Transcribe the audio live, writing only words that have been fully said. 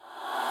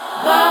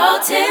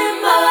Yeah,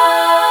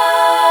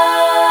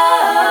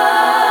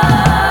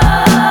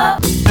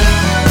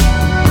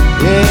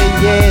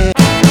 yeah.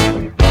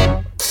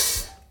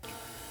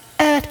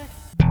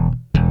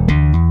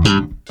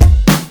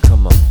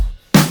 Come on.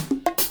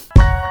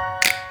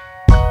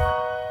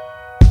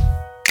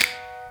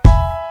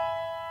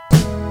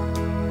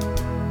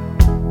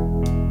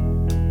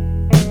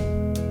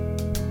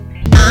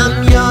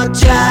 I'm your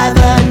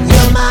driver,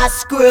 you're my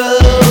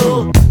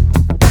screw.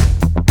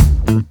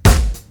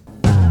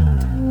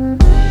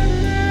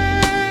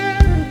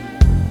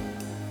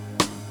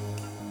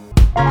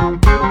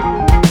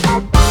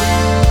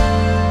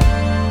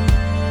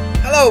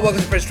 Hello,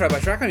 welcome to Press Track by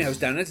Track. I'm your host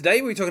Dan, and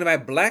today we're talking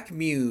about Black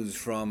Muse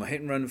from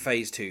Hit and Run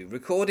Phase 2,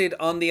 recorded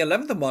on the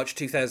 11th of March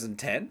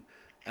 2010,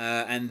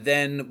 and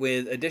then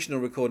with additional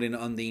recording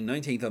on the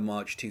 19th of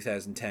March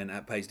 2010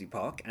 at Paisley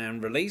Park,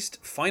 and released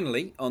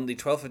finally on the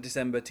 12th of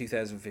December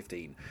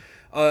 2015.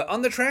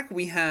 On the track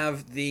we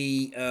have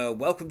the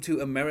Welcome to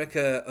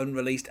America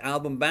unreleased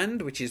album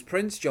band, which is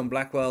Prince, John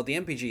Blackwell, the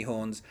MPG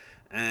Horns,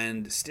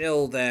 and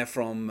still there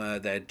from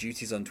their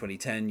duties on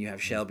 2010, you have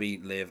Shelby,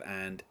 Liv,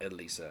 and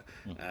Elisa.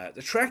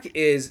 The track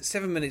is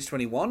 7 minutes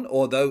 21,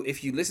 although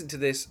if you listen to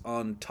this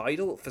on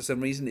Tidal, for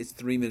some reason it's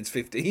 3 minutes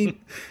 15.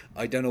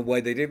 I don't know why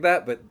they did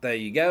that, but there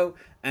you go.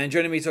 And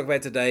joining me to talk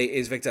about today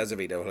is Victor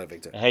Azevedo. Hello,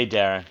 Victor. Hey,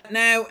 Darren.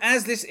 Now,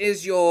 as this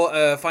is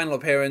your final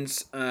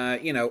appearance,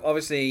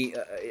 obviously,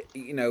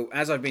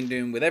 as I've been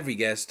doing with every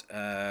guest,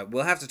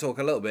 we'll have to talk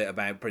a little bit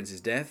about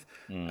Prince's death.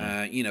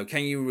 Can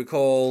you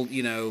recall,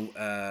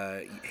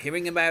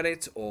 hearing about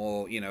it,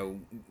 or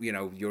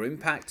your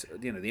impact,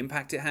 the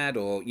impact it had,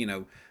 or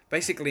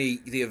basically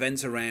the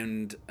events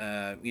around,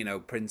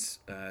 Prince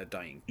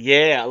dying?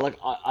 Yeah,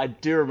 I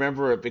do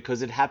remember it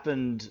because it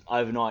happened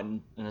overnight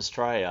in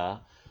Australia.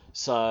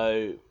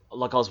 So, I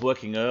was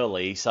working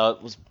early. So,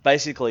 it was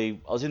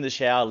basically, I was in the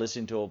shower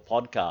listening to a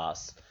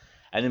podcast,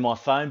 and then my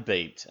phone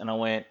beeped, and I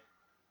went,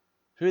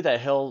 who the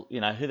hell's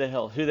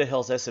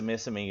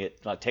SMSing me,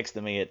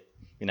 texting me at,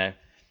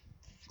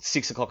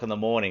 6 o'clock in the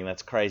morning?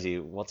 That's crazy.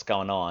 What's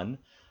going on?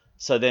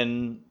 So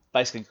then,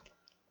 basically,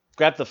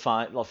 grab the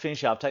phone,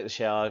 finish up, take the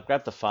shower,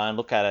 grab the phone,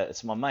 look at it.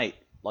 It's my mate,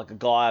 a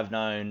guy I've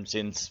known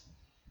since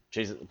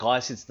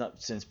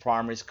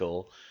primary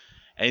school,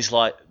 and he's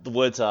like, the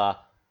words are,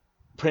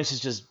 Prince has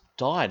just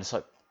died. It's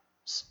like,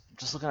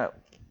 just looking at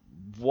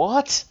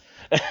what,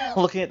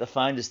 looking at the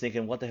phone, just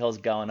thinking, what the hell's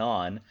going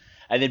on?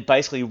 And then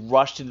basically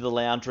rushed into the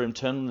lounge room,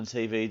 turned on the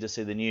TV to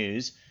see the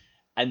news,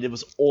 and it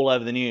was all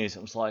over the news. I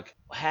was like,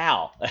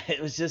 how?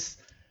 It was just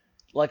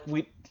like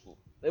it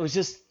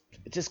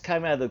just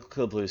came out of the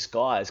clear blue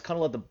sky. It's kind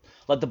of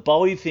like the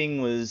Bowie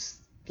thing was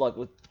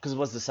because it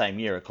was the same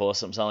year, of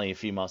course. It was only a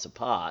few months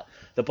apart.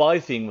 The Bowie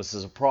thing was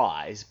a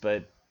surprise,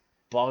 but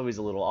Bowie was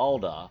a little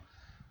older.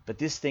 But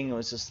this thing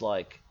was just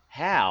like,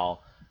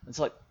 how? It's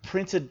like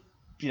Prince had,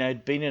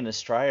 been in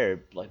Australia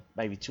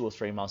maybe 2 or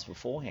 3 months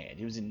beforehand.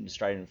 He was in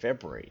Australia in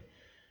February,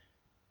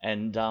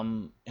 and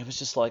it was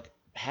just like,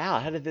 how?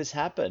 How did this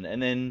happen?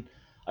 And then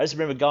I just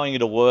remember going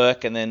into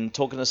work and then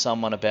talking to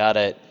someone about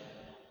it,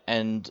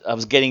 and I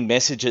was getting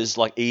messages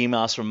like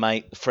emails from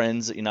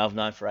friends that I've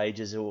known for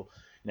ages who,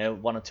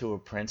 one or two were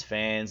Prince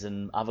fans,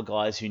 and other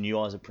guys who knew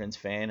I was a Prince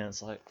fan, and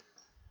it's like,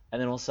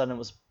 and then all of a sudden it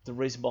was the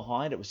reason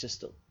behind it was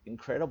just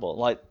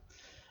incredible.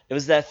 It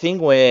was that thing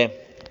where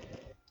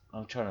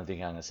I'm trying to think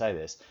how I'm gonna say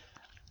this.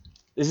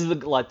 This is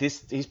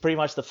this. He's pretty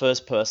much the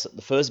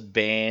first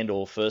band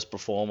or first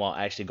performer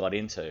I actually got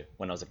into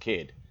when I was a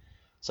kid.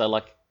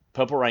 So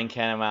Purple Rain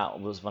came out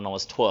was when I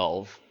was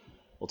 12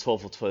 or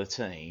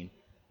 13.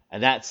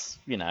 And that's,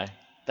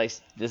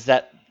 there's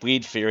that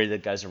weird theory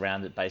that goes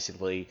around that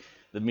basically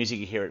the music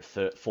you hear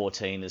at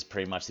 14 is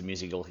pretty much the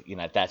music,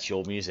 that's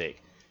your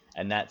music.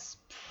 And that's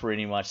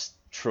pretty much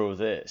true of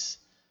this.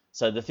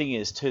 So the thing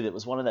is, too, that it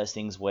was one of those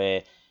things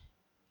where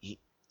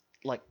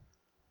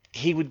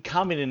he would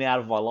come in and out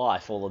of my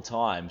life all the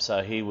time.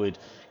 So he would,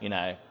 he'd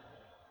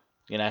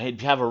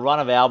have a run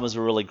of albums that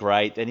were really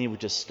great, then he would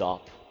just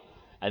stop.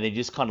 And then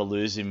just kind of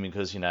lose him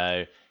because,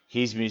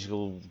 his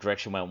musical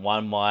direction went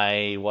one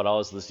way, what I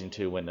was listening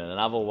to went in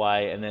another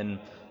way,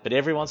 but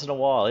every once in a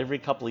while, every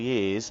couple of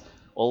years,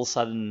 all of a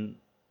sudden,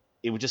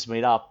 it would just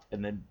meet up,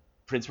 and then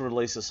Prince would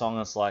release a song,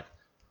 and it's like,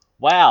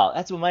 wow,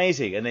 that's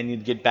amazing, and then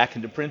you'd get back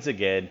into Prince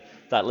again,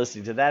 start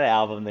listening to that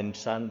album, then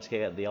starting to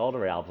check out the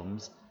older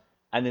albums,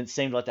 and it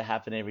seemed like to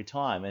happen every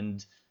time,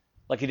 and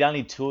he'd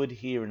only toured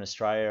here in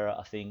Australia,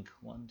 I think,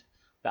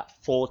 about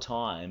 4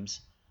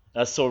 times,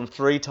 and I saw him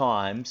 3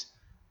 times,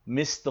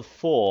 missed the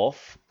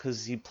 4th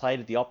because he played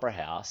at the Opera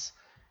House,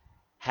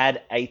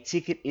 had a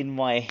ticket in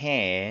my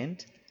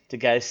hand to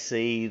go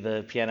see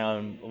the piano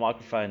and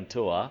microphone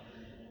tour,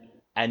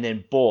 and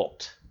then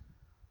balked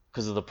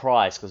because of the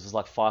price, because it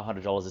was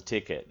 $500 a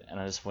ticket.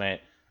 And I just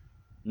went,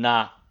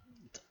 nah,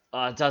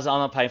 I'm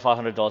not paying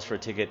 $500 for a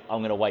ticket. I'm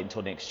going to wait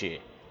until next year.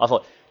 I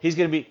thought,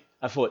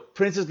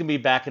 Prince is going to be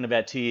back in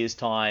about 2 years'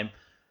 time.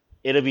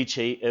 It'll be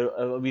cheap.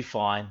 It'll be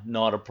fine.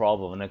 Not a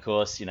problem. And of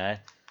course,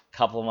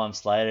 couple of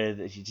months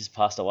later, he just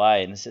passed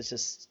away, and it's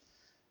just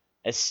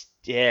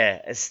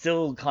it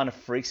still kind of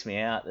freaks me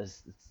out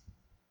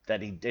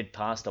that he did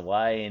passed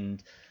away,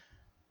 and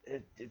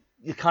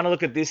you kind of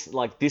look at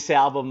this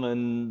album,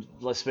 and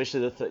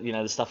especially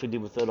the stuff he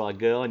did with Third Eye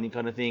Girl, and you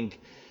kind of think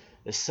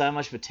there's so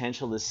much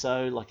potential. There's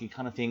so you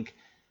kind of think.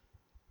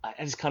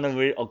 I just kind of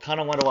I kind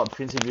of wonder what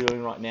Prince would be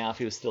doing right now if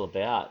he was still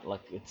about.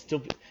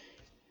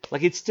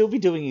 He'd still be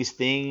doing his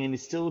thing, and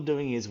he's still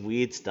doing his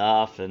weird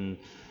stuff, and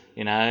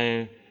you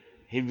know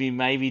he'd be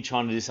maybe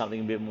trying to do something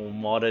a bit more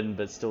modern,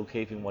 but still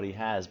keeping what he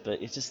has. But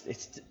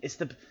it's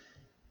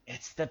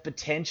the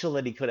potential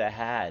that he could have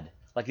had.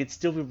 He'd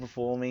still be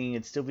performing,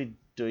 he'd still be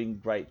doing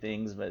great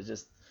things, but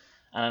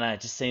I don't know,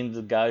 it just seemed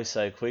to go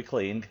so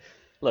quickly. And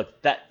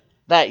look,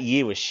 that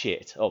year was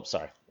shit. Oh,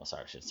 sorry, I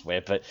should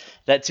swear, but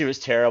that year was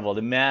terrible.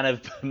 The amount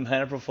of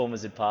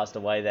performers that passed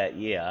away that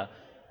year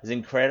was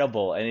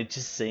incredible, and it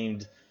just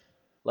seemed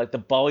like the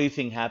Bowie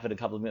thing happened a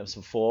couple of minutes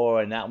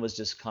before, and that was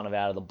just kind of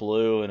out of the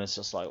blue, and it's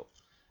just I'm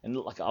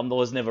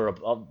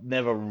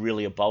never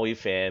really a Bowie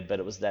fan, but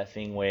it was that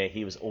thing where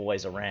he was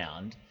always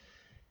around.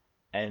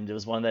 And it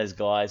was one of those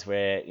guys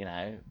where,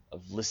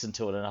 I've listened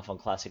to it enough on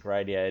classic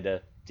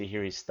radio to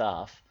hear his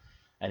stuff.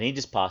 And he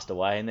just passed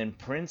away, and then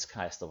Prince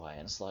passed away.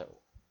 And it's like,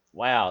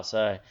 wow.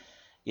 So,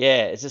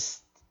 yeah, it's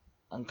just,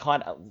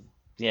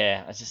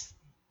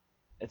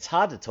 it's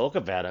hard to talk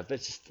about it, but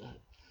it's just,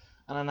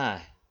 I don't know.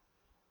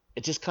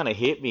 It just kind of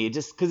hit me.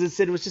 Because it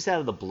said it was just out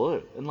of the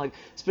blue. And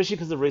especially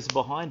because of the reason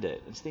behind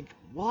it. I just think,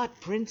 what?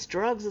 Prince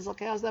drugs? It's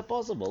how's that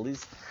possible?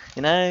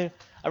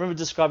 I remember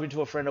describing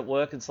to a friend at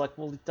work, and it's like,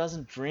 well, he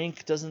doesn't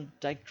drink, doesn't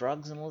take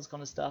drugs and all this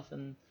kind of stuff,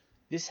 and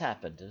this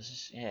happened.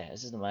 It's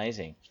just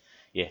amazing.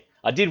 Yeah,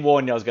 I did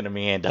warn you I was going to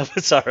meander.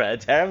 Sorry,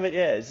 Darren, but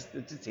yeah,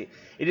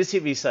 it just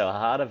hit me so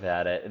hard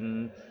about it.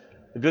 And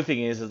the good thing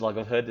is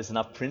I've heard there's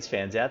enough Prince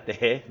fans out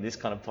there in this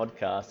kind of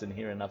podcast and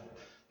hear enough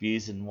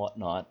views and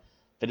whatnot.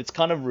 But it's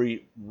kind of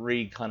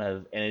kind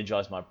of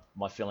energized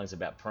my feelings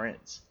about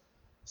Prince.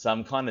 So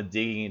I'm kind of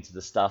digging into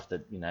the stuff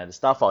that, the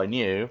stuff I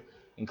knew,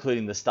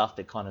 including the stuff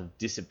that kind of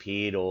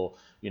disappeared, or,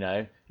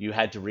 you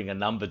had to ring a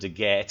number to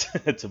get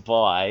to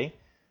buy.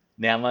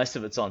 Now most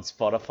of it's on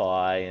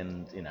Spotify,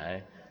 and,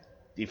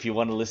 if you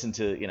want to listen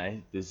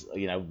to, there's,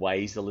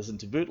 ways to listen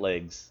to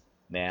bootlegs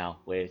now,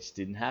 where it just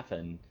didn't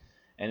happen.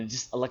 And it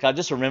just, I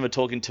just remember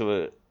talking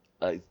to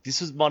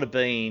might have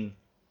been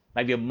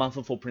maybe a month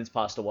before Prince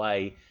passed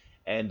away,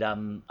 and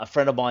a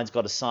friend of mine's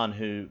got a son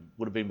who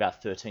would have been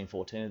about 13,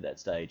 14 at that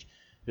stage,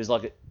 who's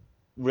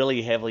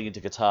really heavily into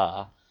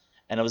guitar.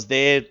 And I was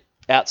there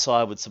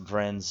outside with some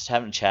friends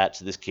having a chat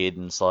to this kid,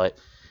 and and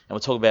we're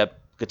talking about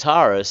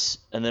guitarists,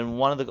 and then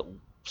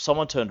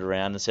someone turned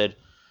around and said,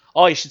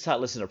 "Oh, you should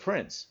start listening to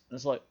Prince." And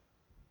it's like,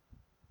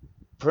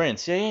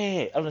 Prince,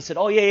 yeah. And I said,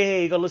 "Oh, yeah,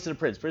 you got to listen to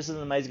Prince. Prince is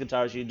an amazing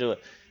guitarist. You do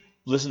it.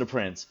 Listen to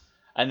Prince."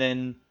 And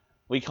then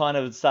we kind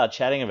of started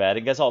chatting about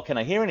it. He goes, "Oh, can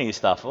I hear any of your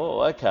stuff?"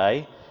 "Oh,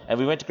 okay." And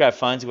we went to grab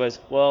phones. He goes,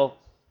 "Well,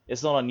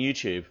 it's not on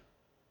YouTube."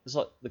 It's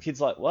like, the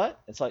kid's like, "What?"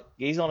 It's like,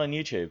 "He's not on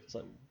YouTube." It's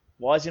like,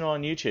 "Why is he not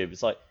on YouTube?"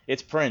 It's like,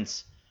 "It's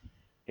Prince.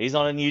 He's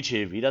not on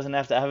YouTube. He doesn't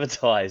have to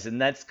advertise." And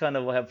that's kind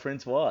of how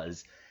Prince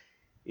was.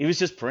 He was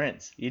just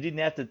Prince. You didn't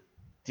have to.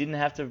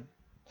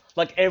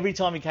 Every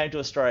time he came to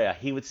Australia,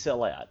 he would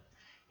sell out.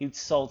 He'd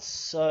sold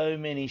so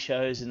many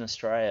shows in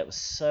Australia. It was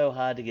so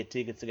hard to get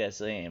tickets to go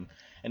see him.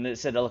 And it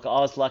said, look, I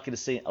was lucky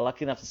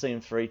enough to see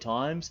him 3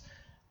 times,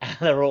 and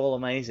they're all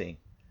amazing.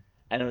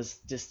 And it was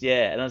just,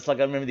 yeah. And it's I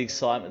remember the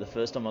excitement the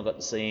first time I got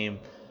to see him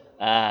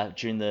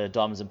during the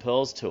Diamonds and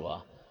Pearls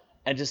tour.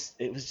 And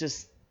it was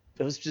just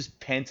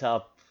pent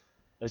up.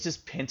 It was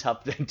just pent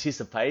up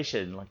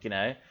anticipation.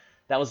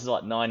 That was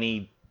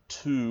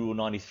 92 or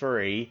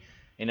 93.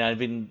 I've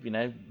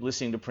been,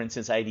 listening to Prince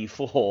since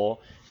 84.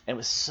 And it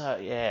was so,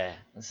 yeah.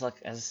 It's as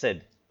I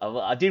said,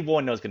 I did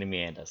warn I was going to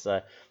meander.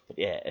 So, but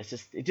yeah, it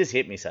just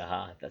hit me so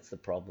hard. That's the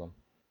problem.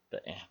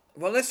 But yeah.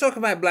 Well, let's talk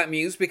about Black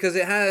Muse, because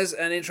it has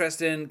an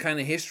interesting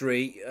kind of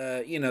history.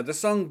 The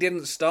song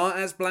didn't start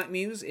as Black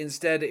Muse.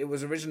 Instead, it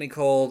was originally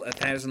called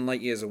 1,000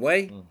 Light Years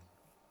Away.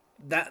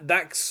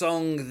 That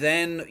song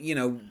then,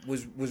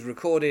 was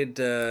recorded,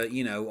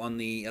 on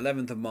the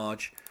 11th of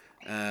March,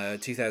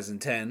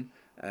 2010,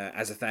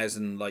 as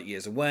 1,000 Light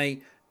Years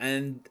Away.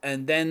 And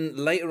then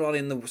later on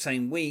in the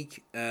same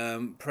week,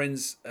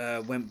 Prince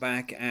went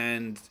back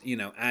and,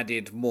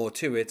 added more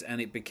to it,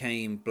 and it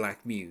became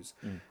Black Muse.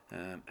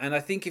 And I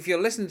think if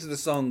you're listening to the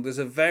song, there's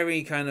a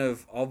very kind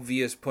of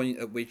obvious point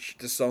at which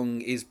the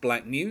song is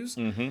Black Muse.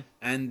 Mm-hmm.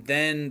 And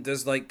then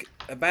there's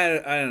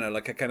about, I don't know,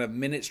 a kind of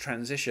minutes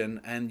transition,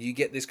 and you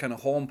get this kind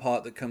of horn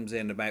part that comes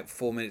in about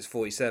 4 minutes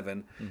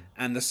 47,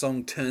 and the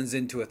song turns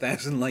into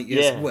 1,000 Light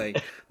Years Away.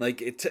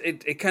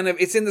 It kind of,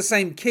 it's in the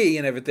same key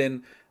and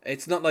everything.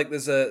 It's not like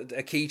there's a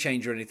key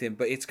change or anything,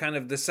 but it's kind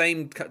of the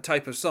same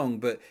type of song,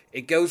 but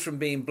it goes from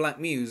being Black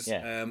Muse,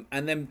 and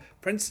then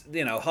Prince,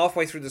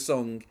 halfway through the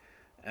song,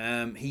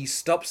 he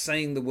stops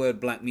saying the word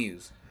Black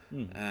Muse.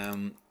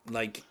 In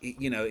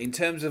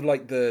terms of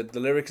the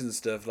lyrics and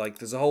stuff,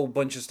 there's a whole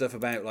bunch of stuff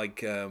about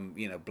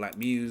Black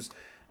Muse,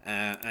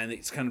 and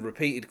it's kind of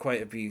repeated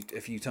quite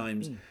a few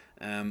times.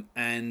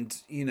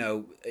 And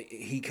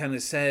he kind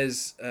of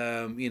says,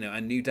 a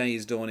new day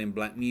is dawning,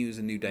 Black Muse,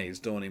 a new day is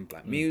dawning,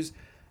 Black Muse.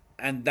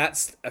 And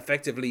that's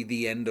effectively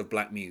the end of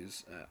Black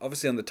Muse.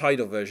 Obviously, on the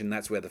Tidal version,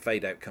 that's where the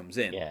fade out comes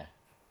in. Yeah.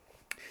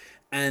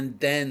 And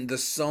then the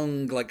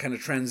song like kind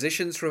of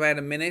transitions for about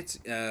a minute,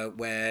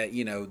 where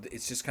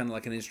it's just kind of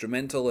like an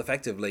instrumental,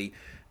 effectively.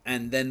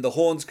 And then the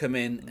horns come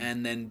in,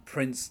 and then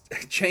Prince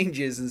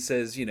changes and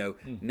says,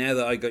 now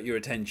that I got your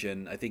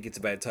attention, I think it's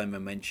about time I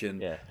mention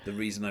the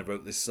reason I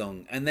wrote this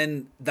song. And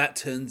then that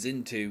turns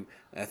into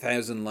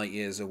 1,000 Light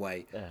Years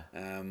Away.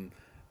 Yeah.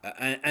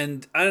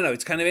 And I don't know,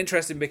 it's kind of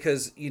interesting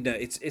because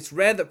it's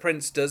rare that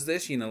Prince does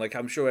this. Like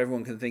I'm sure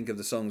everyone can think of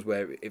the songs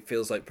where it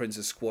feels like Prince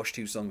has squashed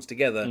two songs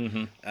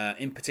together.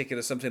 In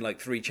particular, something like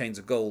 3 Chains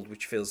of Gold,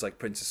 which feels like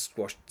Prince has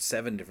squashed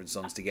 7 different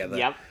songs together.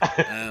 Yep.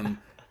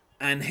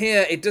 And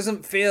here it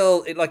doesn't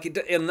feel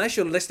unless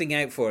you're listening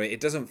out for it,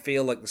 it doesn't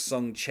feel like the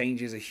song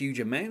changes a huge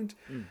amount.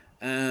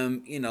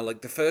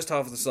 Like the first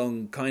half of the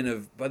song, kind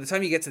of by the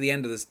time you get to the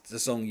end of the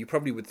song, you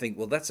probably would think,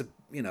 well, that's a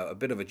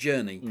bit of a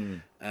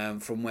journey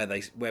from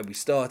where we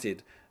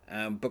started.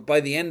 But by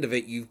the end of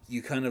it,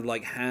 you kind of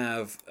like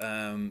have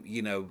kind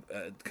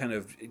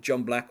of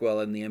John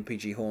Blackwell and the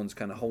MPG horns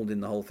kind of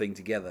holding the whole thing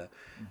together.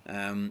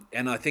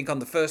 And I think on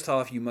the first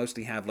half you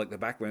mostly have like the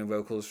background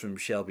vocals from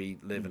Shelby,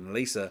 Liv, and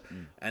Elisa,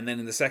 and then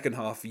in the second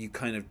half you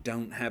kind of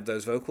don't have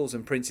those vocals,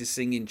 and Prince's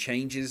singing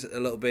changes a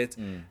little bit,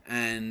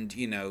 and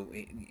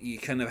you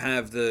kind of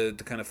have the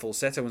kind of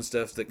falsetto and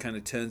stuff that kind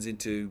of turns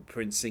into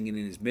Prince singing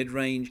in his mid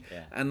range,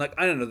 and like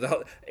I don't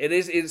know,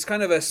 it's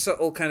kind of a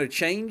subtle kind of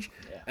change.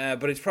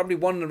 But it's probably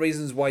one of the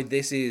reasons why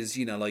this is,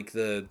 like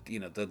the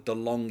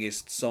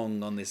longest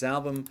song on this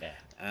album,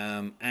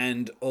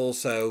 and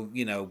also,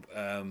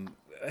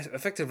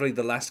 effectively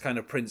the last kind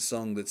of Prince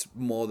song that's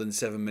more than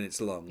 7 minutes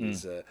long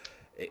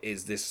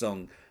is this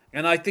song.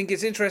 And I think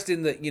it's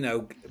interesting that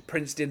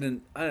Prince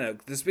didn't. I don't know.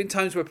 There's been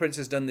times where Prince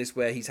has done this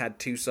where he's had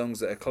 2 songs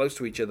that are close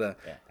to each other,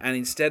 and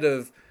instead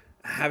of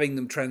having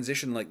them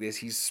transition like this,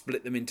 he's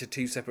split them into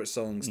 2 separate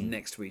songs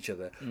next to each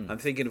other. I'm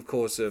thinking, of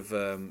course, of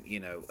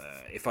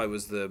If I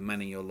Was the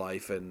Man in Your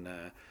Life and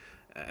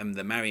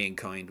The Marrying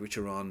Kind, which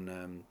are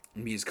on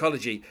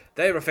Musicology.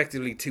 They're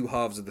effectively 2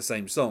 halves of the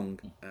same song,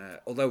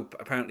 although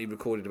apparently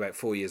recorded about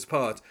 4 years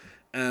apart.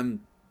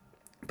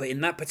 But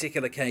in that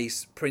particular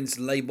case, Prince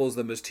labels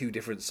them as 2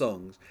 different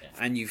songs,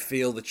 and you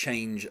feel the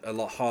change a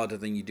lot harder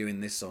than you do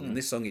in this song. In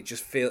this song,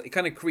 it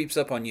kind of creeps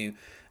up on you.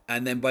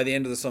 And then by the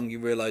end of the song, you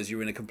realize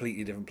you're in a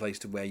completely different place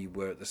to where you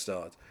were at the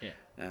start.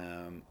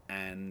 I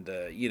don't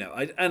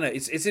know.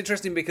 It's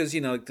interesting because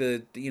like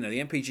the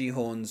MPG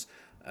horns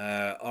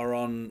are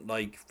on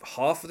like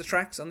half of the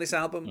tracks on this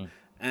album,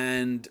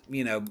 and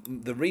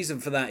the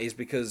reason for that is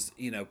because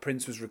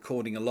Prince was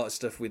recording a lot of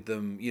stuff with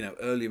them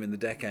earlier in the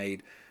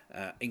decade,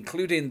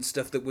 including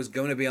stuff that was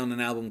going to be on an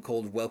album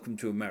called Welcome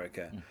to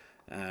America.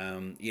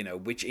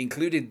 Which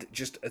included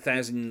just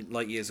 1,000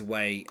 Light Years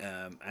Away,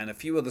 and a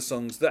few other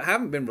songs that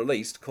haven't been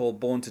released, called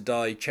Born to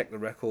Die, Check the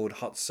Record,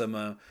 Hot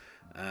Summer,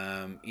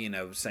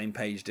 Same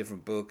Page,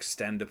 Different Book,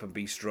 Stand Up and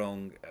Be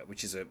Strong,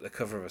 which is a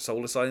cover of a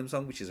Soul Asylum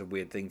song, which is a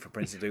weird thing for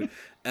Prince to do,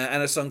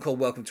 and a song called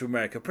Welcome to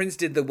America. Prince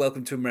did the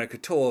Welcome to America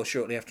tour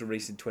shortly after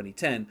release in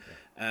 2010,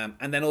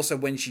 and then also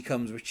When She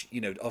Comes, which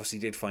obviously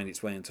did find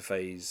its way into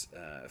phase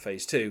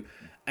 2.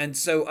 And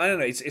so I don't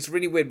know, it's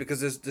really weird because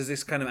there's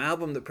this kind of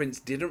album that Prince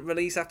didn't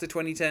release after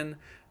 2010,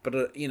 but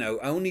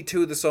only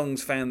 2 of the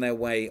songs found their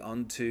way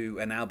onto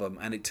an album,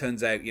 and it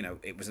turns out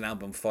it was an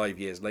album 5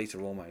 years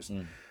later almost.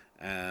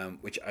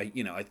 Which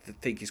I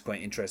think is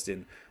quite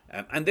interesting,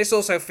 and this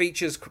also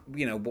features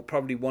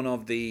probably one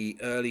of the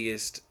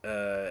earliest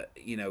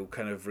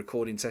kind of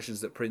recording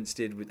sessions that Prince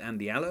did with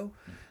Andy Allo,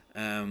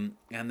 and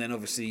then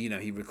obviously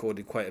he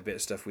recorded quite a bit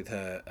of stuff with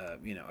her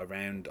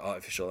around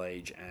Artificial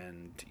Age,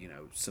 and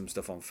some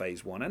stuff on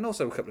Phase 1, and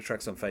also a couple of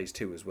tracks on Phase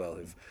 2 as well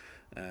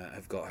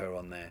have got her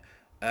on there.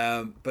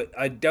 But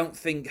I don't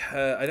think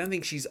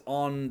she's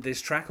on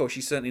this track, or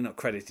she's certainly not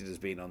credited as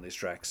being on this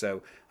track.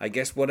 So I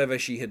guess whatever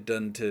she had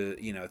done to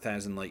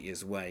 1,000 Light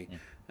Years Away,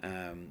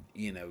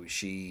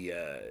 she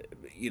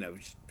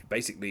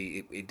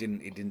basically it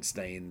didn't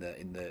stay in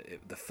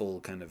the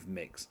full kind of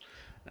mix.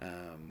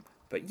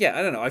 But yeah,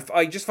 I don't know.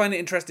 I just find it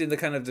interesting, the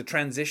kind of the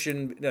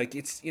transition. Like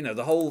it's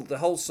the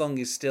whole song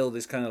is still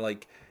this kind of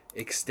like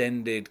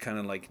extended kind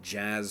of like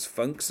jazz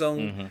funk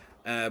song.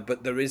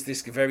 But there is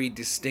this very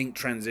distinct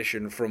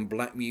transition from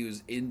Black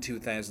Muse into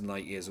 1,000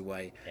 Light Years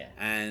Away.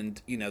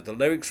 And, the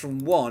lyrics from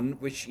one,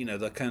 which,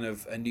 the kind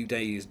of A New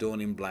Day is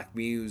Dawning, Black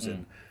Muse,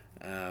 and,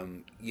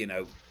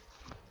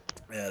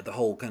 the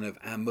whole kind of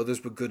our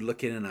mothers were good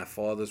looking and our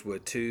fathers were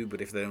too, but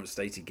if they don't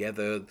stay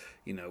together,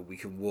 we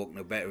can walk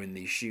no better in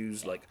these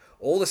shoes. Like,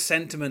 all the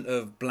sentiment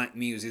of Black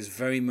Muse is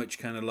very much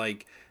kind of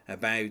like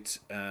about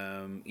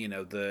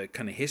the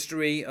kind of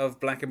history of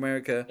Black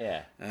America.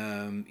 Yeah.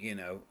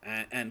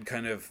 And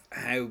kind of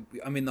how,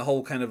 I mean, the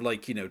whole kind of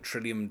like, $1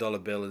 trillion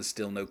bill is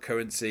still no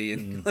currency,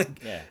 and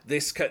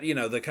this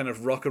the kind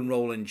of rock and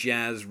roll and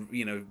jazz,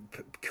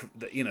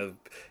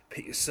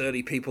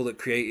 surly people that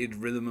created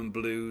rhythm and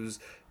blues.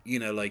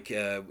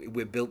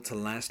 We're built to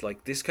last,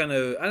 like this kind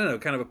of, I don't know,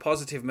 kind of a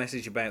positive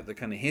message about the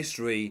kind of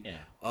history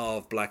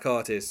of black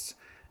artists,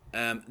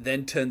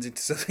 then turns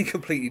into something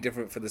completely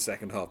different for the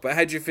second half. But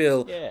how do you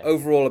feel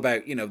overall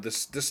about, the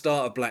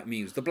start of Black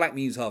Muse, the Black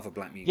Muse half of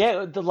Black Muse?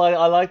 Yeah,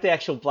 I like the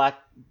actual Black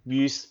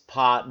Muse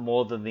part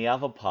more than the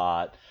other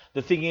part.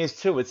 The thing is,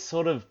 too, it's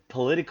sort of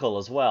political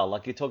as well.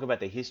 Like, you talk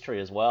about the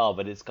history as well,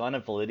 but it's kind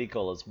of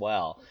political as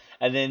well.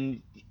 And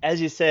then,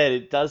 as you said,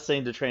 it does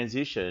seem to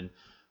transition,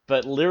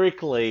 but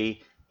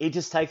lyrically, it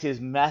just takes this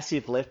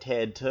massive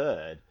left-hand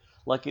turn.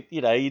 Like,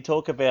 you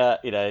talk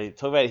about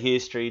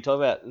history, you talk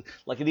about,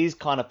 like, it is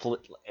kind of,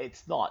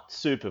 it's not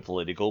super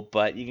political,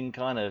 but you can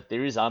kind of,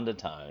 there is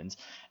undertones.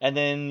 And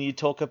then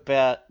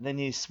then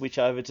you switch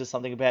over to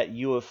something about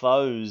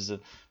UFOs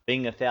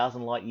being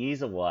 1,000 light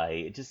years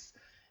away. It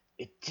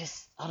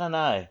just, I don't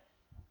know.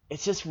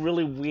 It's just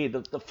really weird.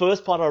 The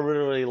first part I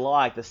really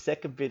like. The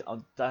second bit I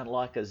don't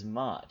like as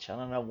much. I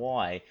don't know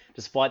why,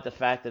 despite the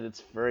fact that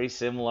it's very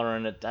similar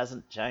and it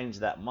doesn't change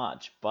that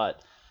much.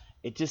 But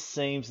it just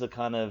seems the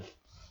kind of...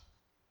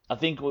 I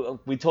think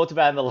we talked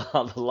about in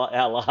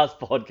our last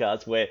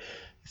podcast where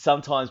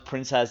sometimes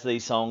Prince has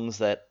these songs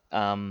that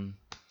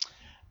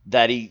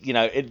he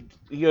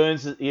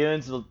earns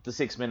the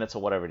 6 minutes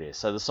or whatever it is.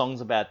 So the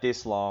song's about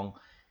this long.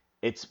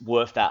 It's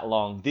worth that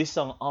long. This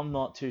song, I'm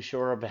not too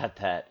sure about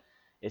that.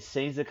 It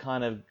seems to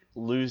kind of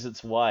lose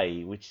its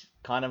way, which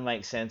kind of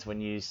makes sense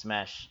when you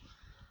smash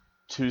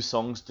 2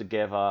 songs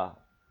together,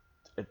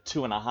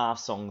 2.5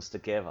 songs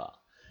together.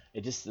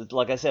 It just,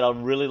 like I said, I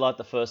really like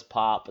the first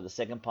part, but the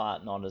second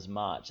part, not as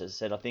much. As I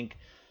said, I think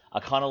I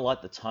kind of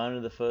like the tone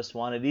of the first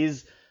one. It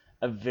is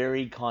a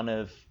very kind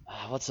of,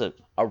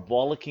 a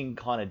rollicking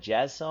kind of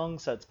jazz song,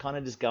 so it's kind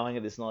of just going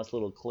at this nice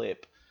little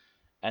clip.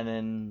 And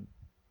then,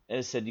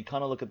 as I said, you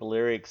kind of look at the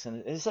lyrics,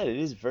 and as I said, it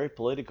is very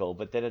political,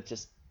 but then it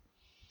just...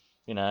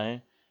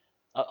 I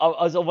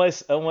was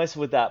almost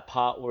with that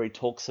part where he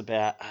talks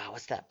about,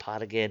 what's that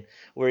part again?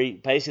 Where he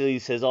basically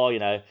says,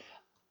 this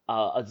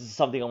is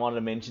something I wanted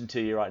to mention to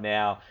you right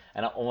now,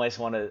 and I almost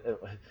want to.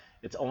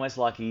 It's almost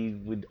like he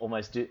would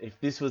almost do,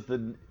 if this was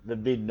the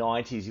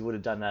mid-90s, he would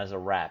have done that as a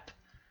rap.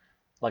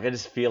 Like, I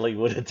just feel he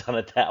would have done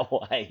it that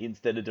way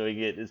instead of doing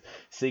it as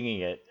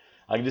singing it.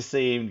 I can just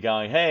see him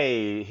going,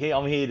 "Hey,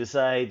 I'm here to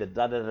say that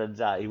da da da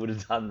da." He would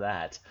have done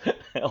that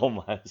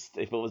almost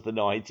if it was the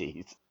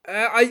 90s.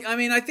 I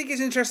mean, I think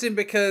it's interesting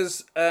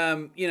because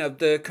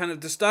the kind of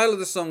the style of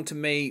the song to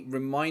me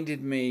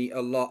reminded me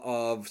a lot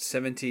of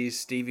 70s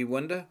Stevie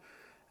Wonder,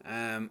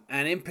 and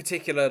in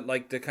particular,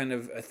 like the kind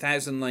of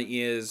 1,000 light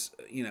years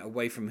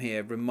away from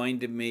here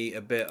reminded me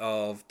a bit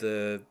of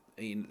the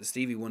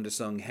Stevie Wonder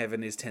song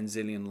 "Heaven is 10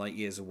 zillion light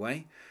years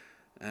away."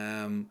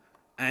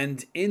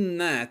 And in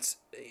that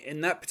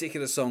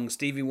particular song,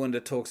 Stevie Wonder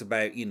talks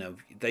about,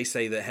 they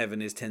say that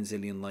heaven is 10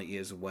 zillion light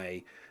years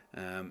away.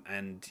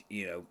 And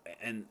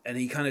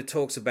he kind of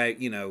talks about,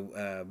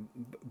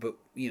 but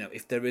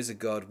if there is a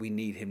God, we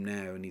need him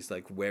now. And he's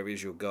like, where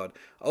is your God?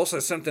 Also,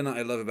 something that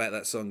I love about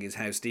that song is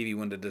how Stevie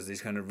Wonder does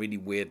this kind of really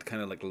weird,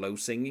 kind of like low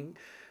singing.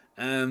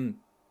 And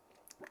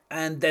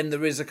then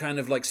there is a kind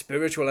of like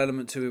spiritual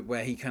element to it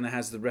where he kind of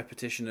has the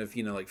repetition of,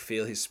 like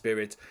feel his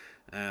spirit.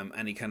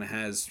 And he kind of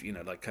has,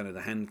 like kind of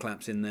the hand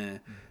claps in there.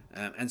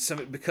 And so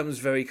it becomes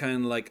very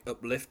kind of like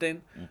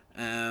uplifting.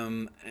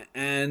 And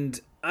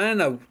I don't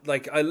know,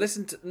 like I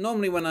listen to,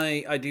 normally when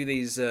I do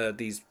these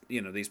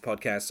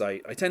podcasts,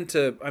 I tend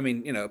to,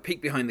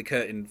 peek behind the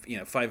curtain,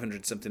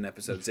 500 something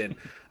episodes in,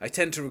 I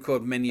tend to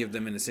record many of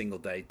them in a single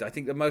day. I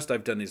think the most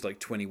I've done is like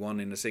 21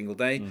 in a single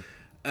day.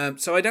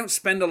 So I don't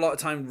spend a lot of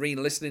time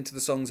re-listening to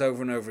the songs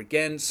over and over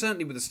again.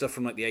 Certainly with the stuff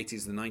from like the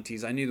 80s and the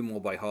 90s, I knew them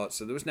all by heart,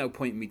 so there was no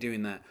point in me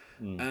doing that.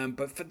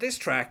 But for this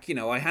track,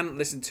 I hadn't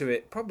listened to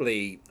it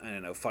probably,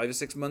 5 or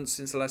 6 months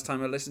since the last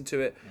time I listened to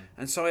it.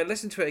 And so I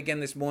listened to it again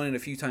this morning a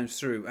few times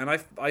through, and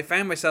I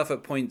found myself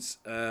at points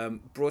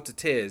brought to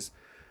tears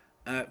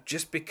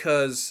just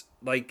because,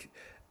 like...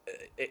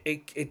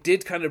 It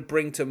did kind of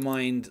bring to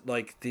mind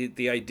like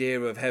the idea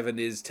of heaven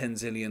is 10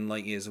 zillion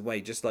light years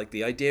away, just like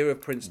the idea of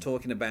Prince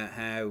talking about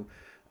how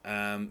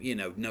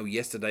no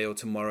yesterday or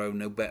tomorrow,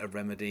 no better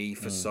remedy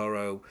for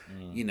sorrow,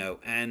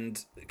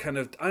 and kind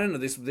of, I don't know,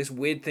 this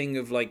weird thing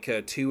of like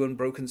 2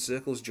 unbroken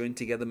circles joined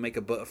together make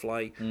a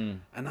butterfly.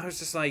 And I was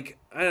just like,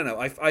 I don't know,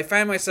 I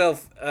found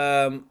myself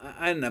I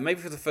don't know,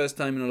 maybe for the first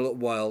time in a little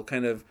while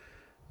kind of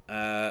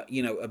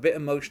a bit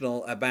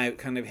emotional about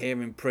kind of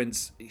hearing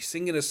Prince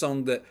singing a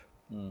song that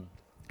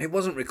it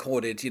wasn't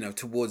recorded,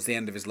 towards the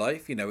end of his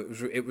life.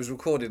 It was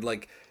recorded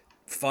like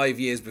 5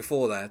 years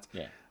before that.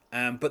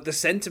 Yeah. But the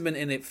sentiment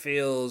in it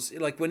feels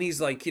like when he's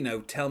like,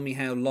 tell me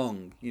how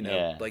long,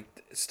 like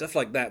stuff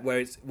like that,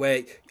 where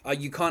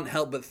you can't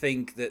help but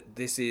think that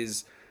this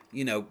is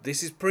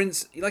this is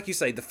Prince. Like you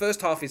say, the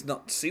first half is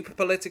not super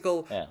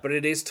political, Yeah. but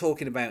it is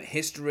talking about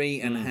history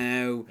and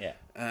how, Yeah.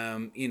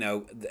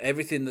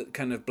 everything that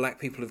kind of black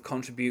people have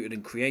contributed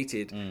and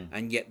created,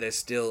 and yet they're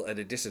still at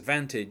a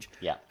disadvantage.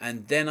 Yeah.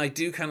 And then I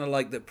do kind of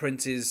like that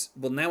Prince is,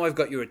 well, now I've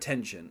got your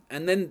attention.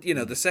 And then,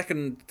 the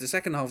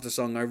second half of the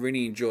song I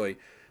really enjoy,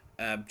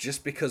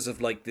 just because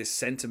of like this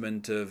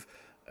sentiment of,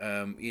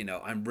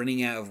 I'm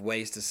running out of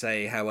ways to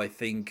say how I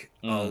think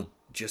I'll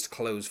just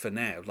close for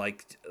now.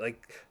 Like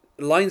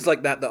lines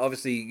like that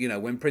obviously,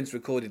 when Prince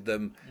recorded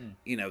them,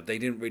 they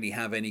didn't really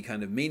have any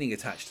kind of meaning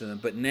attached to them.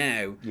 But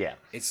now, Yeah.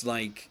 it's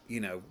like,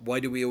 why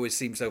do we always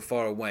seem so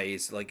far away?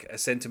 It's like a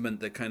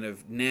sentiment that kind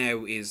of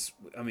now is,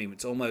 I mean,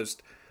 it's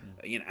almost,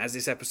 as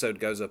this episode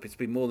goes up, it's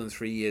been more than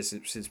 3 years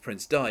since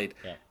Prince died.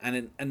 Yeah.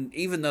 And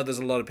even though there's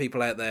a lot of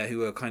people out there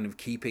who are kind of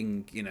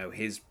keeping,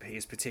 his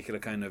particular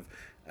kind of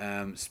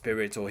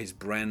spirit or his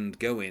brand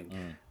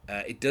going,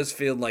 it does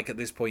feel like at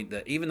this point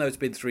that even though it's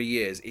been 3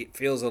 years, it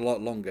feels a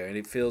lot longer, and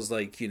it feels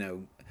like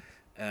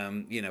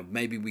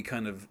maybe we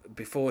kind of,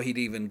 before he'd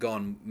even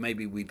gone,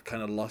 maybe we'd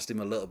kind of lost him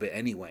a little bit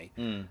anyway.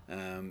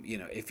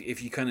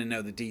 If you kind of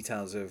know the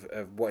details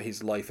of what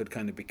his life had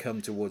kind of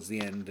become towards the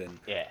end, and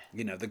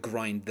the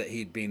grind that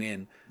he'd been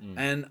in.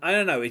 And I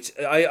don't know, it's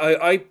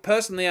I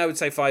personally, I would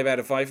say 5 out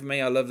of 5 for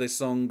me. I love this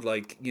song.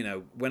 Like,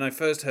 when I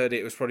first heard it,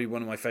 it was probably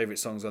one of my favorite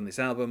songs on this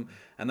album,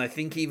 and I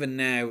think even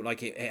now,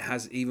 like, it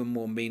has even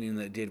more meaning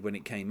than it did when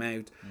it came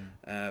out,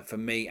 for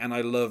me. And I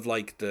love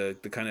like the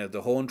kind of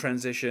the horn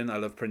transition. I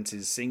love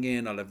Prince's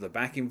singing. I love the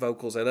backing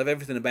vocals. I love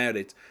everything about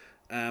it.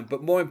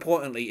 But more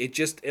importantly,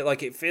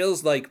 it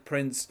feels like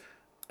Prince,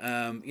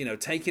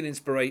 taking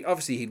inspiration.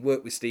 Obviously, he'd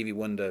worked with Stevie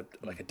Wonder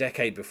like a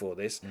decade before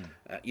this.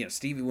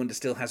 Stevie Wonder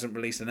still hasn't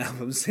released an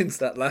album since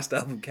that last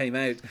album came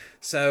out.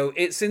 So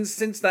it's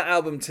since that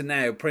album to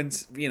now,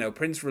 Prince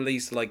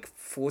released like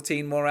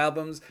 14 more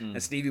albums,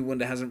 and Stevie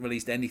Wonder hasn't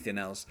released anything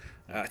else.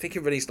 I think he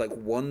released like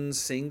one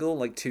single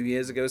like 2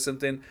 years ago or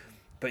something.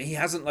 But he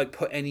hasn't like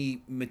put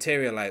any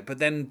material out. But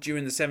then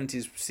during the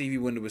 70s, Stevie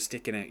Wonder was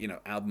sticking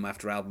out, album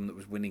after album that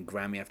was winning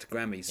Grammy after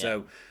Grammy.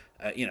 So,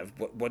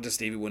 what does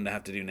Stevie Wonder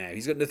have to do now?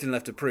 He's got nothing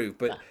left to prove.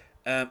 But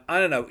I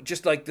don't know,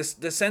 just like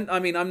I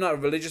mean, I'm not a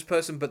religious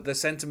person, but the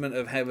sentiment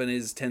of heaven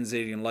is 10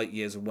 zillion light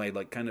years away,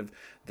 like kind of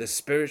the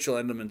spiritual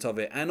element of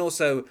it, and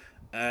also,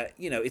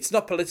 it's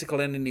not political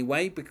in any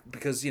way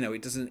because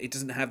it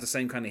doesn't have the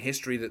same kind of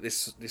history that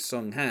this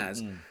song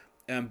has.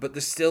 But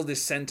there's still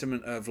this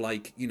sentiment of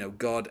like,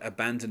 God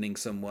abandoning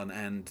someone,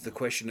 and the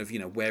question of,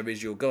 where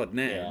is your God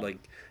now? Yeah.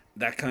 Like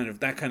that kind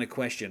of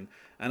question.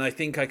 And I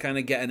think I kind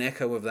of get an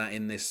echo of that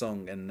in this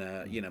song. And,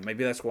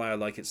 maybe that's why I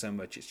like it so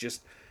much. It's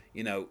just,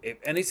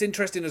 and it's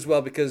interesting as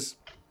well because,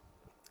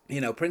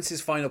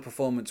 Prince's final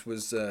performance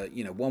was,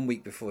 1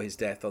 week before his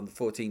death on the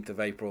 14th of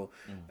April,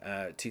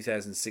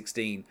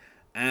 2016.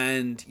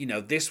 And,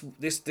 this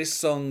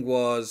song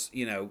was,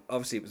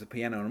 obviously it was a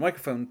piano and a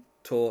microphone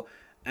tour,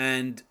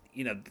 and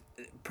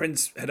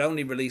Prince had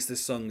only released this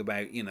song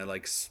about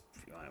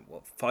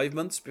 5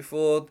 months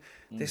before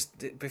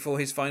before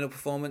his final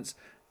performance,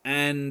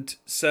 and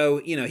so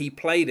he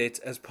played it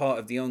as part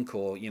of the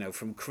encore,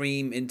 from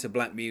Cream into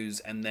Black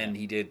Muse, and then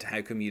he did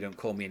How Come You Don't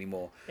Call Me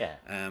Anymore.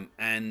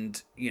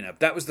 And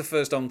that was the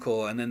first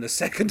encore, and then the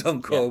second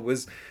encore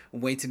was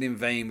Waiting in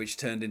Vain, which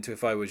turned into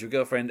If I Was Your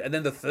Girlfriend, and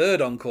then the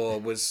third encore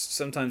was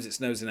Sometimes It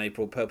Snows in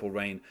April, Purple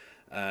Rain.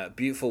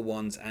 Beautiful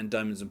Ones and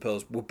Diamonds and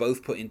Pearls were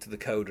both put into the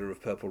coda of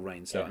Purple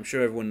Rain, so I'm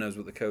sure everyone knows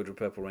what the coda of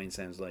Purple Rain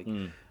sounds like.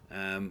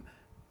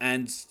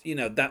 And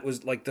that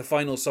was like the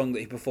final song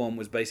that he performed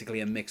was basically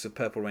a mix of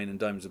Purple Rain and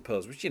Diamonds and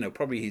Pearls, which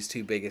probably his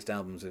two biggest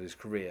albums of his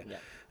career.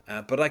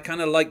 But I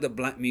kind of like that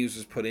Black Muse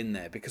was put in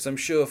there because I'm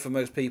sure for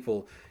most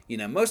people,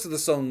 most of the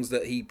songs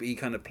that he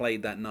kind of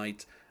played that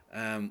night,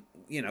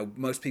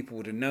 most people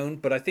would have known,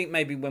 but I think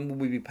maybe When Will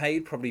We Be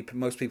Paid, probably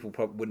most people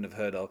wouldn't have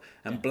heard of.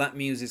 And Black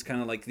Muse is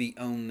kind of like the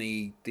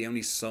only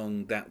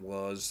song that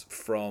was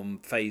from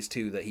Phase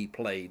 2 that he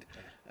played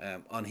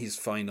on his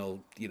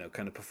final,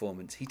 kind of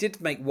performance. He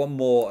did make one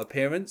more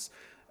appearance,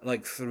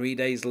 like 3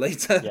 days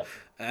later.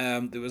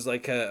 There was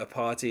like a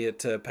party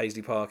at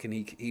Paisley Park, and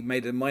he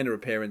made a minor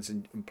appearance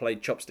and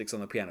played chopsticks on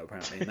the piano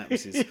apparently, and that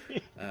was his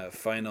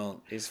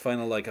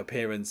final like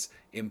appearance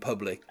in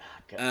public.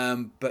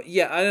 But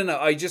yeah, I don't know.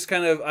 I just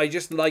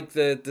like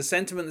the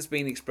sentiment that's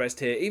being expressed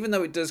here, even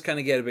though it does kind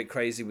of get a bit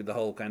crazy with the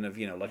whole kind of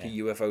like a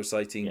UFO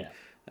sighting.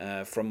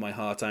 From my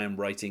heart, I am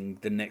writing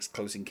the next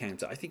Close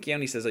Encounter. I think he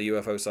only says a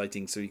UFO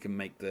sighting so he can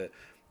make the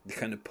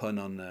kind of pun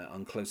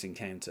on Close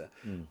Encounter.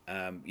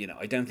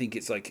 I don't think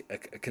it's like a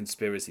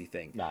conspiracy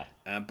thing. No.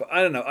 But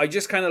I don't know. I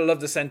just kind of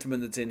love the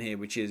sentiment that's in here,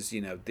 which is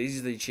these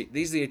are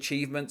the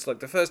achievements. Like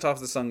the first half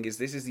of the song is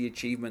this is the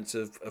achievements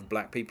of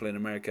black people in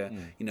America.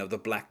 The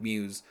Black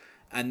Muse,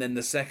 and then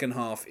the second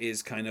half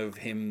is kind of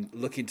him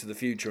looking to the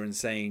future and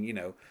saying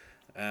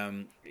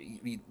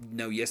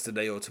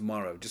yesterday or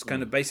tomorrow. Just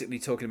kind of basically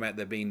talking about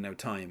there being no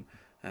time.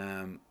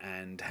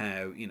 and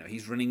how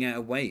he's running out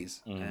of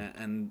ways,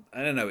 and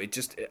I don't know.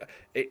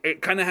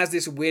 It kind of has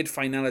this weird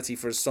finality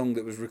for a song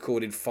that was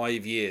recorded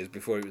 5 years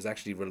before it was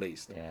actually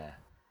released.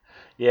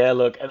 Yeah.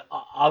 Look, and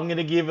I'm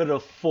gonna give it a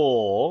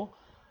 4.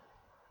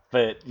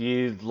 But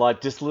you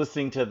like just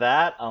listening to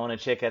that, I want to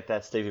check out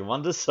that Stevie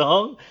Wonder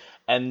song,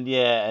 and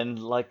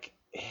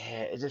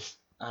it just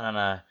I don't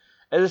know.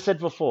 As I said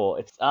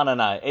before, I don't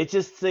know. It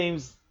just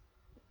seems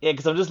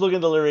because I'm just looking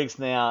at the lyrics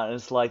now, and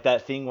it's like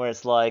that thing where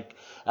it's like,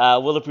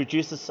 will it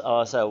produce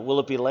will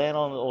it be land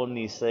on the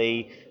ordinary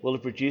sea? Will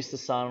it produce the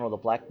sun or the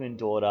black moon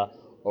daughter,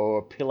 or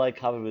a pillow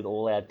covered with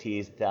all our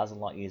tears, 1,000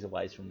 light years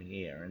away from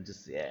here? And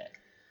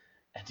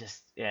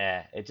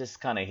it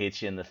just kind of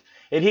hits you in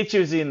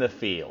the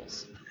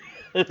feels.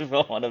 If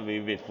I want to be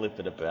a bit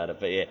flippant about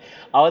it, but yeah,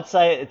 I would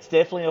say it's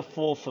definitely a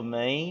 4 for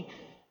me.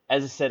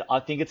 As I said,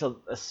 I think it's a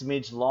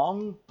smidge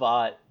long,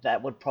 but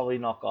that would probably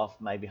knock off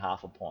maybe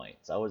half a point.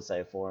 So I would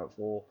say 4 at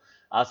 4.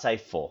 I'd say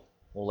 4.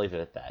 We'll leave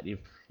it at that.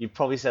 You've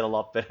probably said a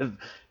lot better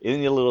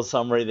in your little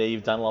summary there.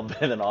 You've done a lot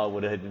better than I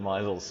would have in my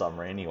little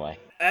summary anyway.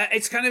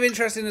 It's kind of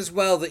interesting as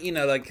well that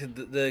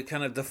the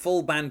kind of the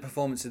full band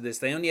performance of this,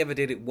 they only ever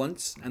did it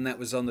once, and that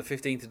was on the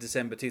 15th of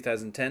December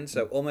 2010,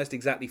 so almost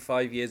exactly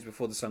 5 years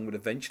before the song would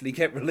eventually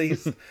get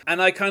released.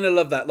 And I kind of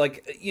love that.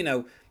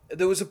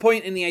 There was a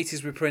point in the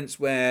 80s with Prince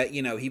where,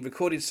 he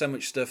recorded so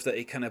much stuff that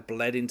it kind of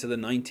bled into the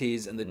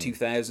 90s and the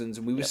 2000s,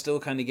 and we were still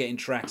kind of getting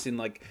tracks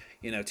in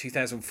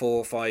 2004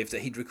 or 5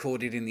 that he'd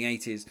recorded in the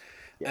 80s.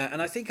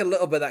 And I think a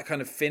little bit that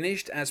kind of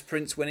finished as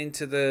Prince went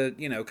into the,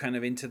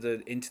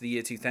 into the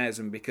year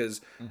 2000,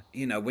 because,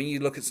 when you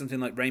look at something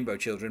like Rainbow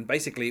Children,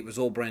 basically it was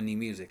all brand new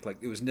music.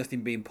 Like, there was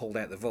nothing being pulled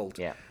out the vault.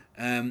 Yeah.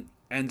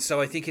 And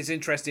so I think it's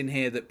interesting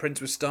here that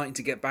Prince was starting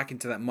to get back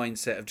into that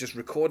mindset of just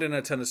recording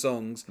a ton of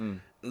songs,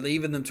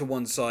 leaving them to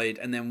one side,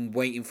 and then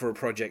waiting for a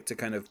project to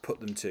kind of put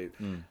them to.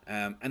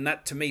 And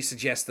that, to me,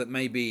 suggests that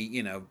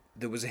maybe,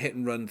 there was a hit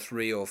and run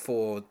 3 or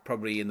 4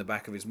 probably in the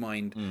back of his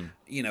mind.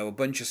 A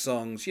bunch of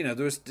songs.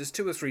 There's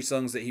 2 or 3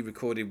 songs that he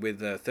recorded with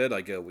Third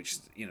Eye Girl, which,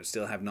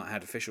 still have not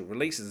had official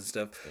releases and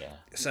stuff. Yeah.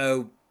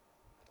 So...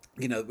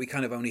 we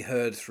kind of only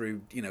heard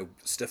through,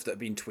 stuff that had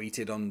been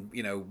tweeted on,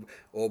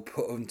 or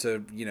put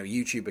onto,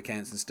 YouTube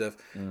accounts and stuff.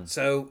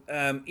 So,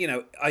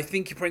 I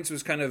think Prince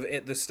was kind of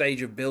at the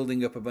stage of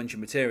building up a bunch of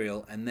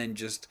material and then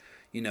just,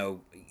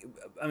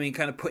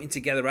 kind of putting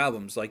together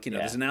albums.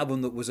 There's an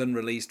album that was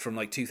unreleased from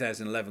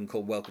 2011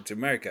 called Welcome to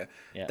America.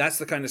 Yeah. That's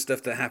the kind of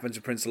stuff that happened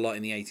to Prince a lot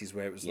in the 80s,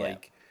 where it was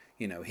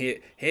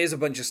here's a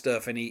bunch of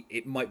stuff, and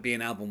it might be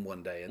an album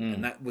one day,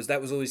 and that was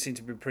always seemed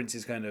to be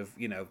Prince's kind of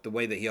the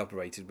way that he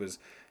operated was,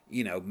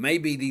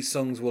 maybe these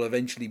songs will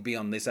eventually be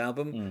on this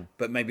album,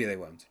 but maybe they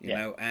won't, you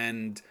know,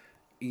 and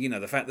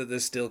the fact that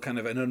there's still kind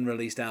of an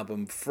unreleased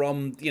album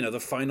from the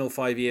final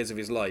 5 years of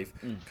his life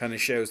kind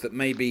of shows that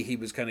maybe he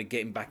was kind of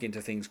getting back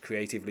into things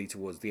creatively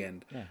towards the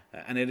end,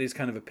 and it is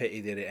kind of a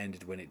pity that it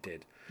ended when it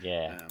did.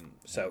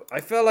 So I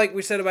feel like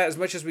we said about as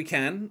much as we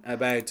can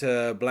about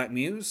Black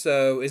Muse.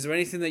 So is there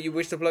anything that you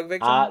wish to plug,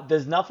 Victor?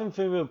 There's nothing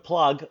for me to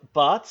plug,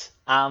 but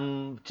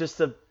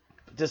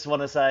just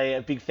want to say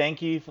a big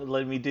thank you for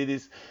letting me do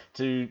this,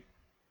 to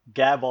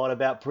gab on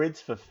about Prince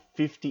for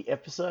 50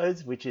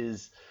 episodes, which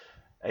is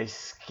a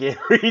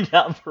scary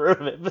number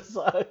of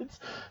episodes.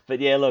 But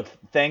yeah, look,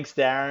 thanks,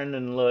 Darren,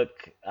 and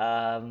look,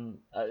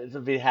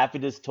 I'd be happy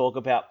to talk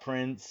about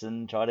Prince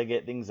and try to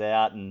get things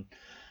out. And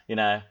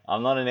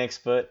I'm not an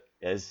expert,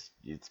 as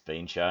it's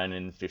been shown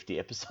in 50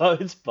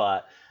 episodes,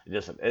 but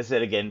just as I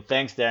said again,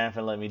 thanks, Darren,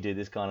 for letting me do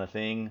this kind of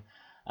thing.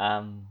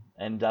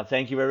 And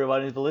thank you,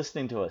 everybody, for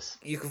listening to us.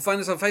 You can find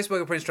us on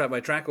Facebook at Prince Track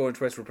by Track, or on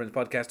Twitter for Prince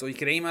Podcast, or you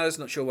can email us,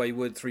 not sure why you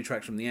would, 3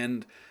 tracks from the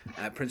end,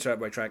 at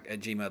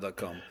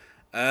princetrackbytrack@gmail.com.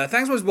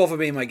 Thanks once more for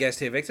being my guest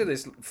here, Victor,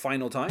 this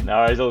final time. No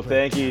worries. Well,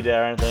 thank you,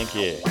 Darren. Thank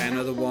you. And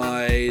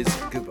otherwise,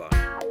 goodbye.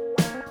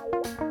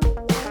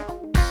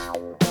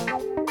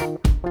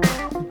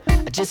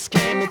 I just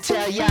came to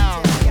tell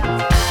y'all,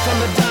 from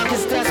the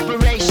darkest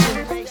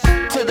desperation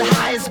to the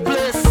highest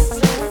bliss,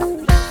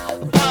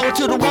 power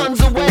to the ones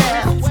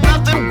aware, it's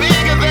nothing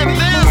bigger than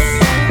this.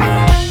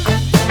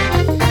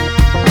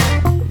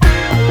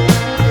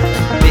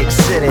 Big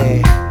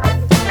city.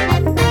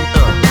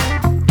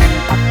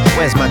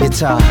 Where's my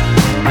guitar?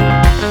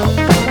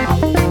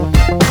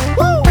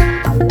 Woo!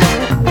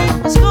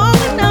 What's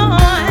going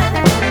on?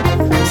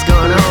 What's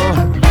going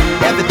on?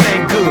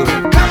 Everything good.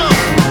 Come on!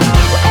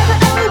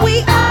 Wherever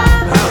we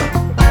are,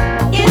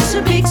 it's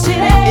a big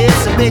city.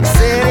 It's a big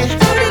city.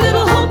 30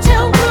 little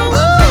hotel rooms.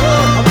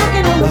 I'm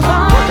working on the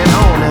farm. Working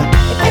on it.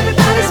 And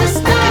everybody's a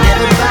star. And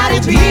everybody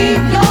be.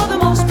 You're the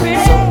most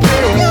pretty. So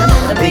pretty.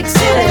 I'm in a big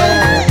city.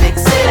 Big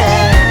city.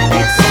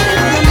 Big city.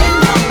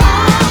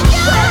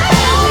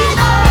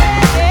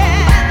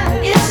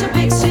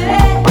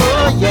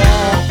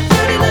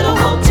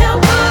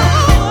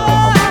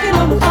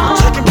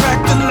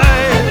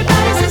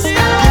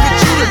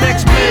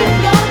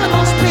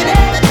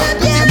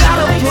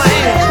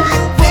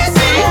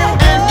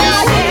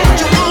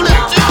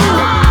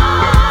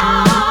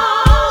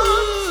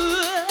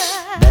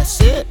 That's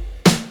it.